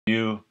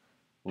review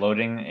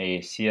loading a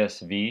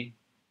CSV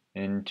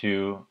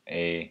into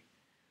a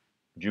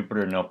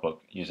Jupyter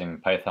notebook using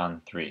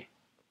Python 3.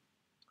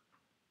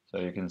 So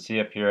you can see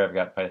up here I've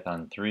got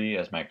Python 3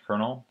 as my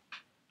kernel.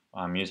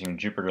 I'm using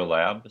Jupyter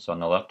Lab, so on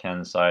the left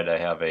hand side I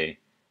have a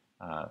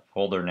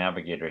folder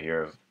navigator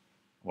here of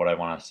what I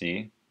want to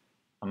see.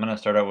 I'm going to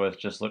start out with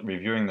just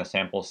reviewing the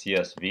sample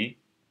CSV.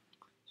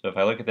 So if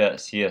I look at that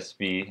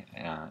CSV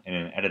in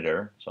an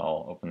editor, so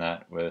I'll open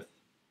that with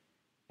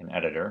an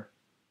editor.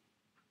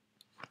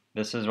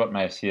 This is what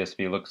my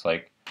CSV looks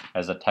like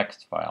as a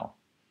text file.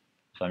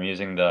 So I'm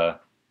using the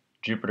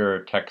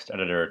Jupyter text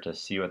editor to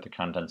see what the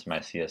contents of my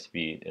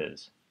CSV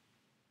is.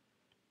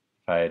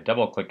 If I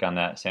double click on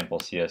that sample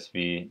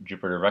CSV,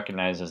 Jupyter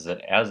recognizes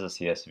it as a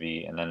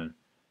CSV and then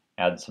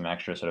adds some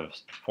extra sort of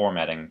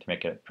formatting to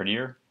make it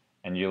prettier,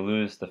 and you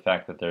lose the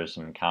fact that there's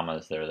some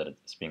commas there that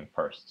it's being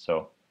parsed.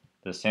 So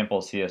the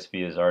sample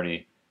CSV is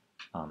already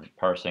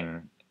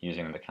parsing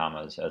using the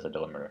commas as a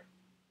delimiter.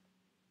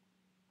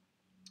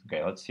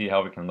 Okay, let's see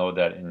how we can load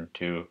that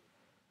into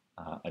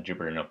a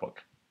Jupyter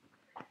notebook.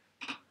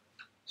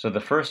 So the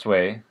first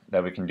way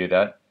that we can do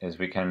that is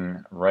we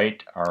can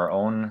write our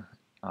own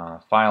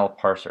file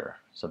parser.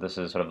 So this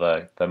is sort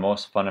of the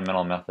most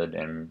fundamental method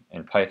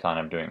in Python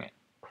of doing it.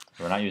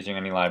 So we're not using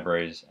any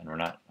libraries, and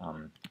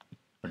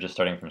we're just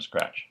starting from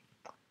scratch.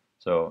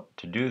 So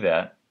to do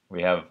that,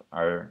 we have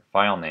our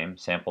file name,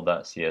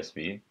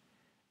 sample.csv,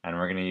 and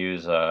we're going to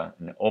use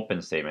an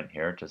open statement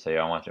here to say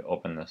I want to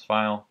open this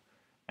file,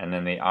 and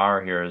then the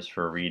R here is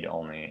for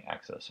read-only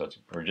access. So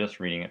we're just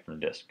reading it from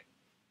disk.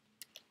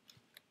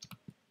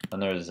 Then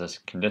there's this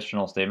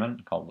conditional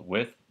statement called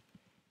with.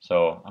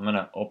 So I'm going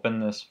to open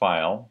this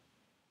file,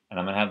 and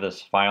I'm going to have this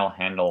file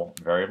handle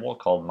variable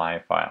called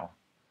myFile.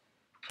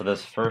 So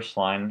this first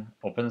line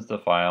opens the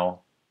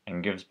file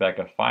and gives back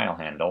a file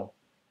handle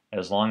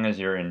as long as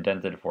you're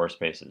indented 4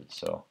 spaces.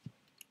 So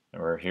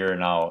we're here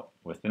now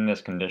within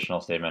this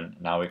conditional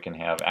statement. Now we can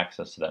have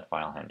access to that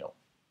file handle.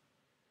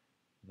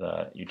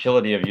 The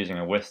utility of using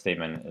a with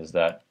statement is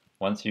that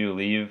once you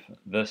leave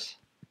this,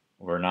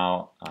 we're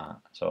now,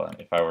 so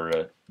if I were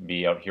to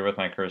be out here with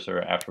my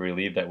cursor, after we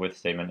leave that with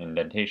statement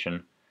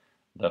indentation,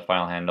 the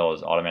file handle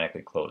is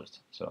automatically closed.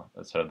 So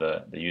that's sort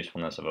of the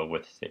usefulness of a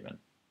with statement.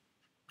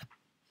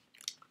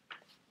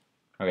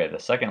 Okay, the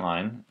second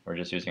line, we're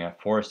just using a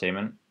for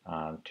statement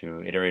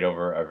to iterate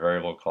over a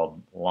variable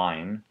called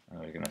line.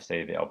 We're going to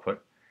save the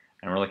output,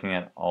 and we're looking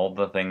at all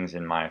the things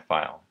in my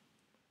file.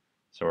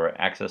 So we're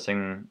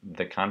accessing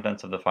the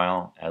contents of the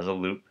file as a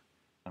loop,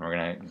 and we're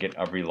going to get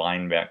every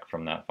line back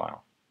from that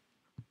file.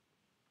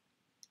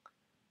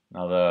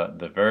 Now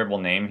the variable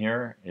name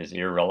here is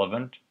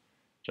irrelevant,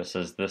 just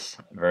as this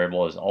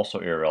variable is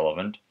also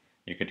irrelevant.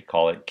 You could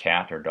call it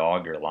cat or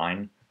dog or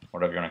line,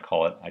 whatever you want to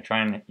call it. I try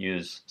and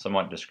use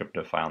somewhat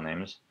descriptive file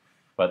names,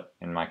 but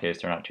in my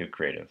case they're not too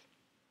creative.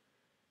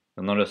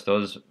 You'll notice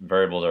those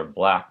variables are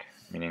black,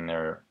 meaning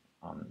they're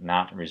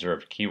not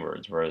reserved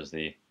keywords, whereas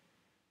the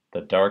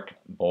dark,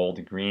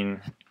 bold green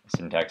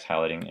syntax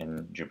highlighting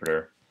in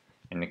Jupyter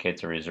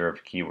indicates a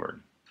reserved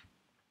keyword.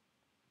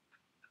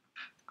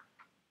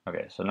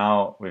 Okay, so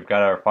now we've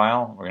got our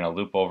file. We're going to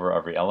loop over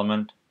every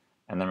element,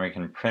 and then we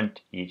can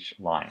print each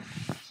line.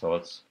 So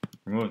let's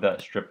remove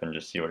that strip and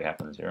just see what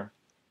happens here.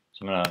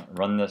 So I'm going to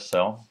run this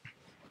cell,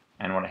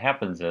 and what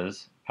happens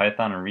is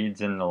Python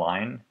reads in the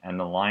line, and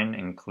the line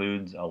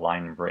includes a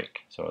line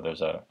break. So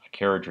there's a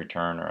carriage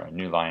return or a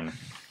new line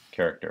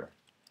character.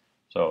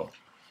 So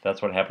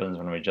that's what happens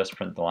when we just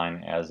print the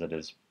line as it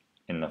is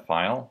in the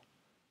file.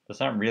 That's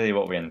not really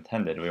what we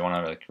intended. We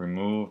want to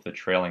remove the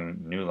trailing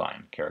new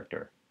line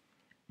character.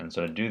 And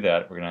so to do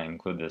that, we're going to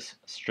include this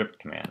strip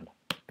command.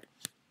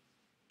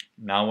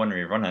 Now when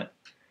we run it,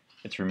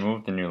 it's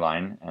removed the new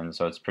line, and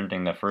so it's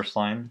printing the first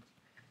line,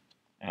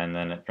 and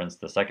then it prints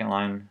the second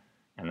line,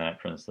 and then it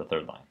prints the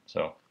third line.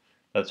 So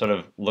that sort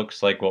of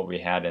looks like what we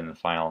had in the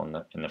file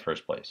in the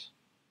first place.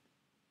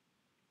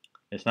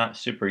 It's not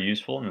super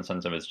useful in the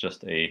sense of it's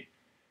just a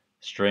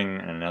string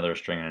and another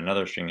string and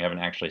another string. You haven't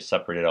actually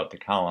separated out the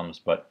columns,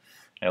 but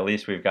at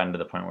least we've gotten to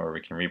the point where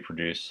we can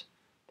reproduce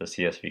the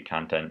CSV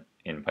content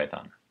in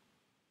Python.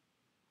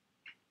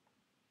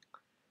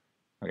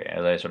 Okay,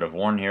 as I sort of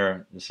warn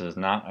here, this is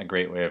not a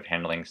great way of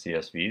handling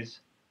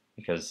CSVs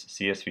because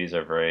CSVs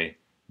are very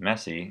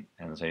messy,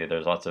 and so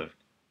there's lots of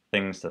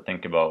things to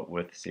think about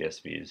with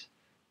CSVs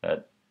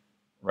that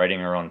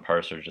writing our own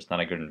parser is just not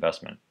a good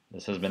investment.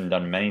 This has been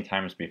done many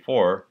times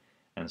before,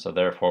 and so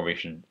therefore we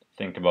should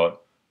think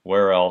about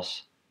where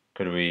else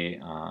could we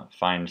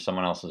find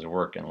someone else's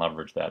work and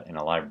leverage that in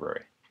a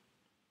library.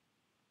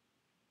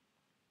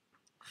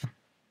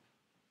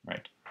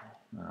 Right.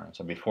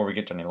 So before we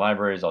get to any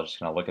libraries, I'm just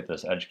going to look at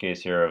this edge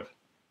case here of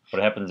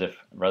what happens if,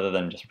 rather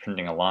than just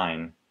printing a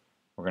line,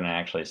 we're going to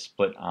actually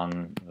split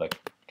on the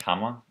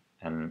comma,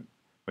 and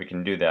we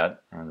can do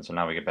that. And so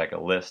now we get back a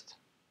list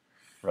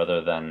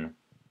rather than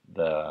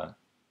the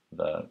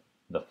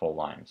full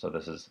line. So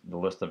this is the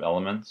list of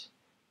elements.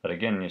 But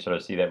again, you sort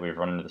of see that we've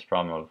run into this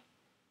problem of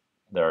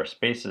there are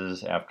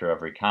spaces after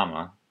every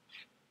comma.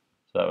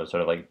 So that was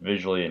sort of like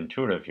visually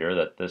intuitive here,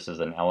 that this is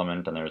an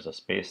element and there's a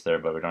space there,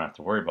 but we don't have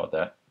to worry about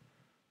that.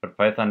 But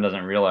Python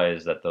doesn't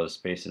realize that those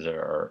spaces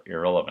are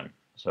irrelevant.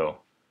 So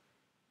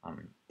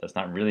that's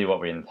not really what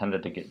we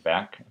intended to get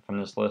back from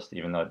this list,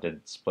 even though it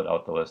did split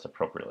out the list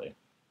appropriately.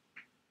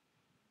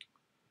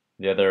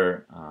 The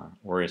other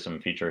worrisome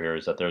feature here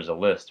is that there's a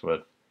list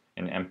with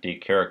an empty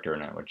character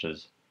in it, which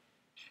is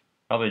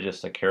probably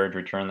just a carriage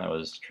return that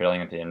was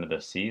trailing at the end of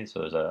the C. So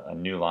there's a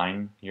new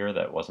line here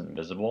that wasn't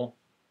visible,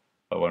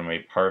 but when we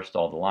parsed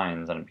all the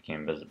lines, then it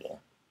became visible.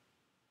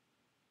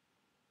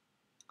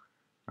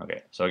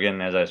 Okay, so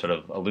again, as I sort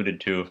of alluded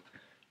to,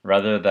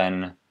 rather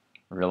than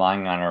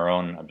relying on our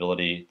own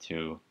ability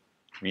to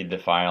read the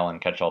file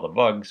and catch all the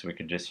bugs, we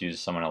could just use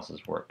someone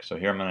else's work. So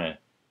here I'm going to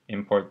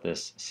import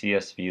this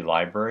CSV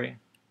library.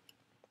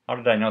 How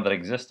did I know that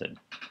existed?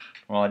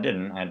 Well, I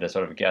didn't. I had to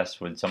sort of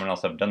guess, would someone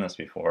else have done this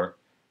before?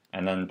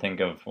 And then think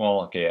of,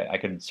 well, okay, I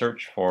could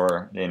search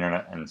for the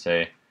internet and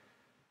say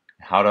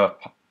how to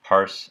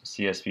parse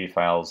CSV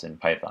files in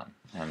Python.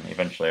 And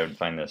eventually I would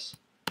find this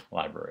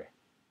library.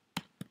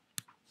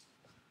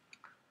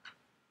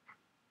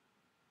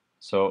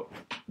 So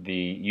the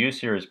use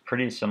here is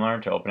pretty similar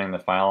to opening the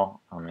file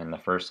in the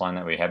first line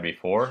that we had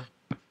before,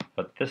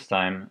 but this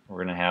time we're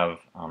going to have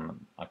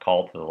a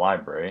call to the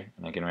library,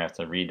 and again we have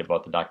to read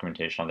about the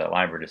documentation of that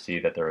library to see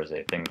that there is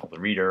a thing called the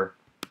reader,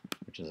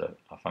 which is a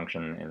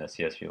function in the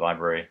CSV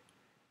library,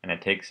 and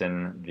it takes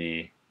in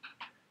the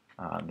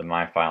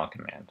myfile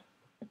command.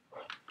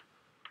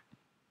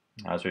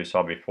 As we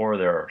saw before,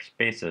 there are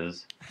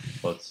spaces,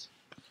 so let's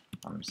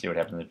see what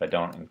happens if I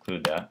don't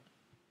include that.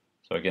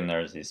 So again,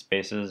 there's these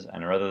spaces,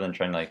 and rather than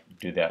trying to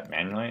do that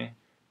manually,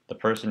 the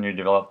person who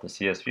developed the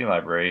CSV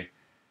library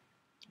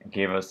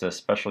gave us this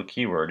special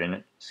keyword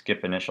in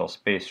skip initial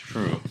space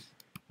true,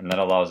 and that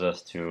allows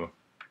us to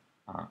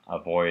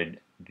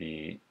avoid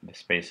the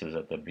spaces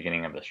at the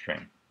beginning of the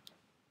string.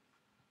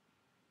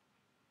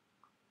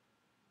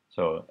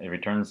 So it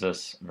returns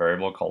this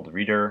variable called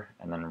reader,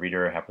 and then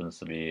reader happens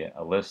to be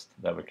a list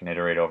that we can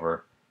iterate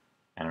over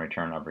and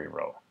return every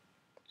row.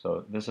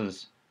 So this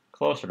is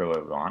closer to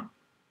what we want.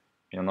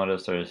 You'll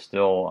notice there's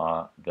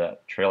still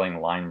that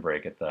trailing line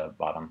break at the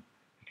bottom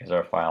because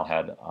our file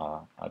had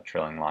a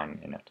trailing line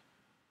in it.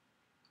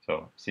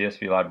 So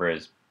CSV library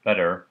is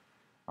better,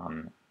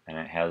 and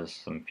it has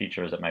some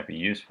features that might be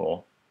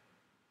useful,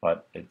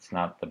 but it's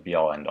not the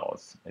be-all end-all.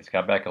 It's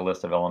got back a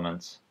list of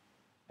elements,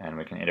 and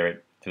we can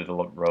iterate through the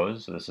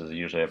rows. So this is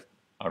usually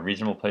a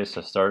reasonable place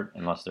to start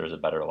unless there's a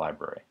better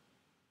library.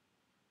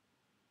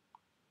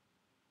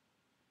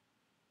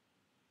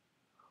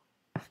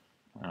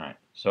 All right,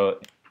 so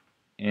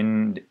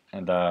in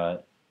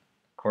the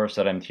course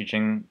that I'm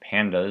teaching,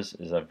 Pandas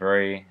is a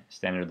very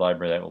standard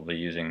library that we'll be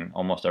using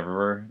almost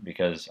everywhere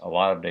because a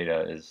lot of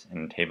data is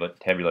in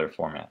tabular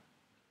format.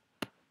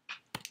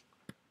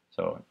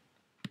 So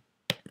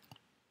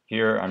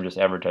here I'm just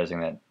advertising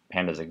that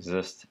Pandas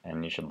exist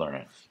and you should learn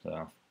it.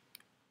 So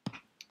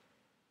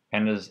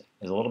Pandas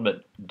is a little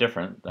bit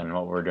different than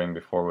what we were doing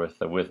before with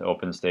the with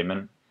open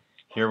statement.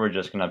 Here we're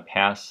just going to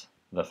pass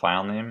the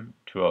file name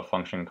to a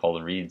function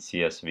called read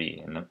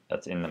CSV, and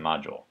that's in the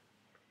module.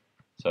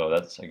 So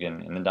that's,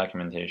 again, in the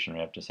documentation we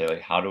have to say,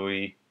 how do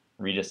we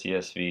read a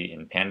CSV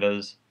in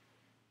Pandas,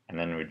 and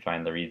then we'd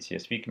find the read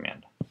CSV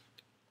command.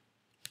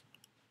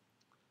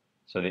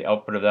 So the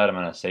output of that, I'm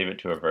going to save it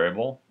to a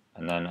variable,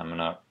 and then I'm going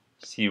to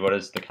see what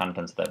does the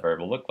contents of that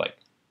variable look like.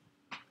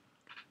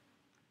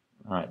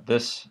 All right,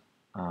 this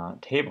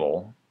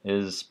table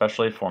is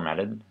specially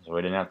formatted, so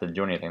we didn't have to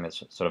do anything.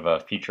 That's sort of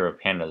a feature of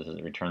Pandas, is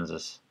it returns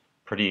this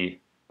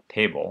pretty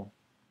table,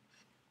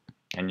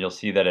 and you'll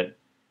see that it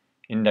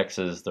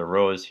indexes the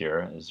rows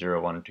here,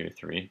 0, 1, 2,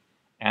 3,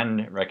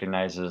 and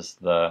recognizes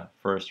the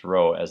first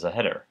row as a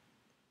header.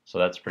 So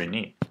that's pretty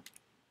neat.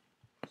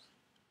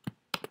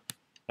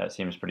 That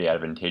seems pretty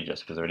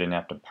advantageous because we didn't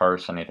have to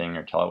parse anything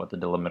or tell it what the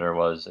delimiter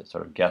was. It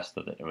sort of guessed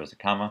that it was a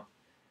comma.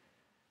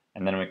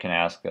 And then we can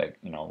ask,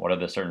 what are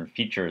the certain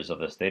features of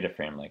this data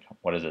frame?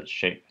 What is its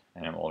shape?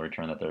 And it will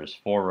return that there's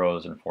 4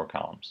 rows and 4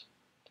 columns.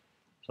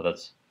 So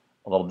that's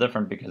a little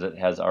different because it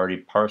has already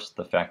parsed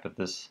the fact that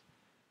this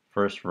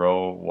first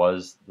row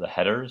was the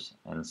headers,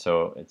 and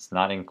so it's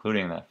not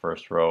including that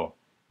first row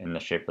in the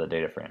shape of the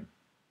data frame.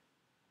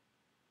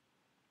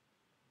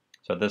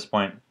 So at this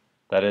point,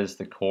 that is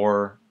the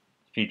core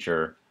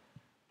feature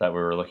that we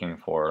were looking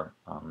for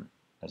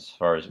as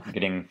far as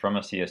getting from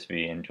a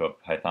CSV into a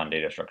Python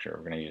data structure.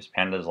 We're going to use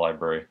Pandas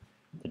library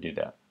to do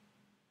that.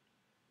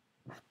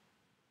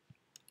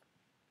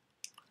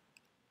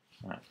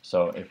 All right,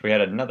 so if we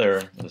had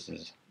another, this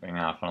is going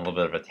off on a little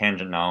bit of a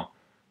tangent now,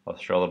 I'll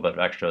show a little bit of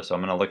extra. So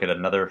I'm going to look at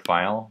another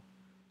file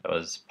that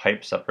was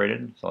pipe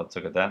separated. So let's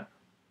look at that.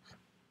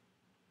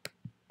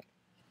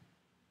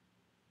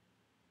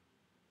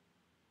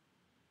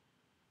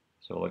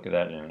 So we'll look at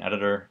that in an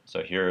editor.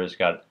 So here it's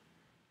got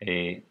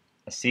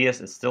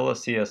it's still a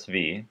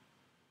CSV,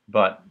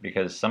 but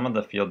because some of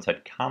the fields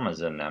had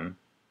commas in them,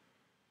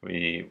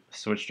 we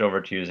switched over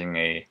to using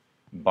a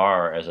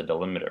bar as a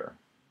delimiter.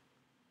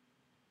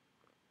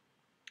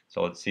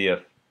 So let's see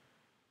if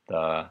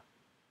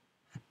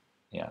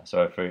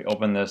so if we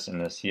open this in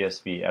the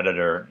CSV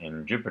editor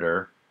in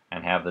Jupyter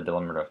and have the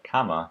delimiter of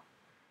comma,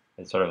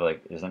 it sort of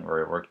like isn't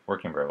very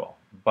working very well.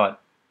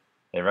 But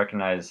they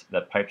recognize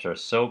that pipes are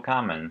so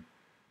common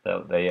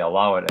that they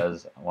allow it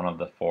as one of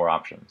the 4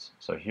 options.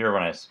 So here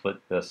when I split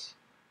this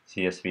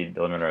CSV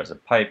delimiter as a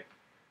pipe,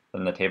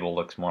 then the table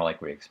looks more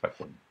like we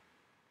expected.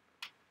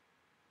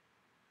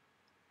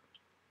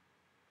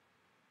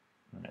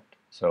 All right.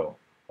 So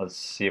let's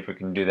see if we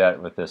can do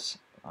that with this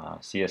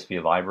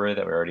CSV library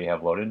that we already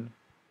have loaded.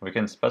 We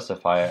can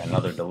specify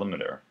another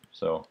delimiter.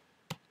 So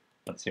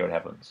let's see what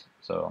happens.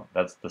 So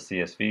that's the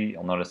CSV.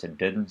 You'll notice it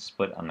didn't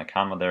split on the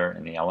comma there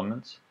in the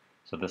elements.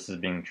 So this is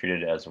being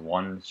treated as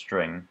one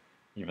string,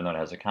 even though it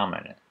has a comma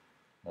in it.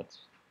 That's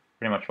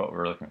pretty much what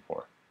we're looking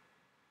for.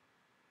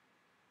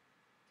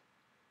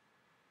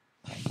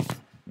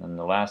 And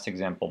the last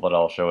example that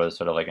I'll show is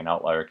sort of like an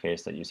outlier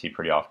case that you see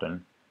pretty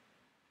often,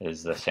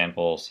 is the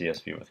sample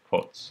CSV with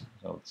quotes.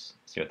 So let's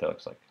see what that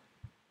looks like.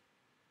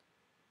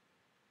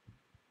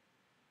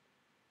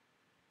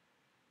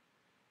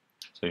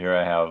 So here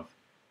I have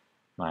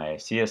my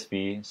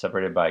CSV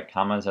separated by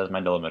commas as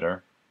my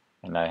delimiter,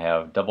 and I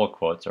have double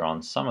quotes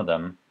around some of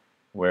them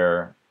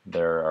where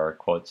there are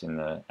quotes in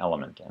the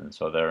element. And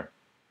so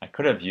I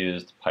could have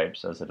used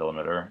pipes as a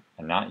delimiter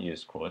and not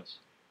used quotes,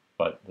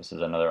 but this is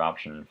another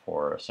option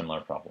for a similar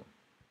problem.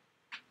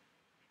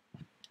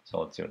 So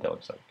let's see what that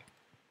looks like.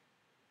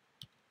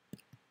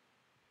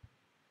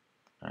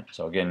 All right,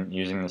 so again,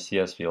 using the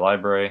CSV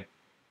library,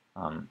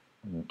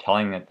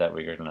 telling it that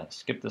we're going to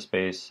skip the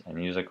space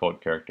and use a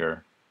quote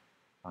character,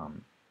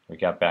 we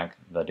got back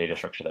the data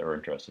structure that we're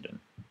interested in.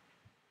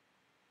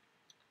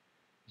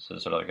 So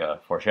sort of like a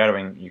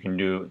foreshadowing, you can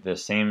do the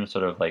same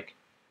sort of like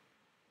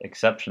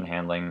exception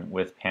handling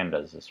with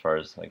Pandas as far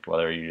as like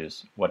whether you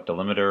use what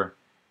delimiter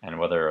and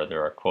whether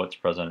there are quotes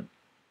present.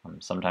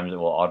 Sometimes it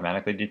will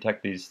automatically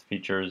detect these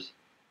features,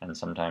 and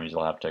sometimes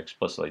you'll have to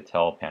explicitly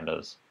tell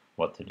Pandas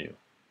what to do.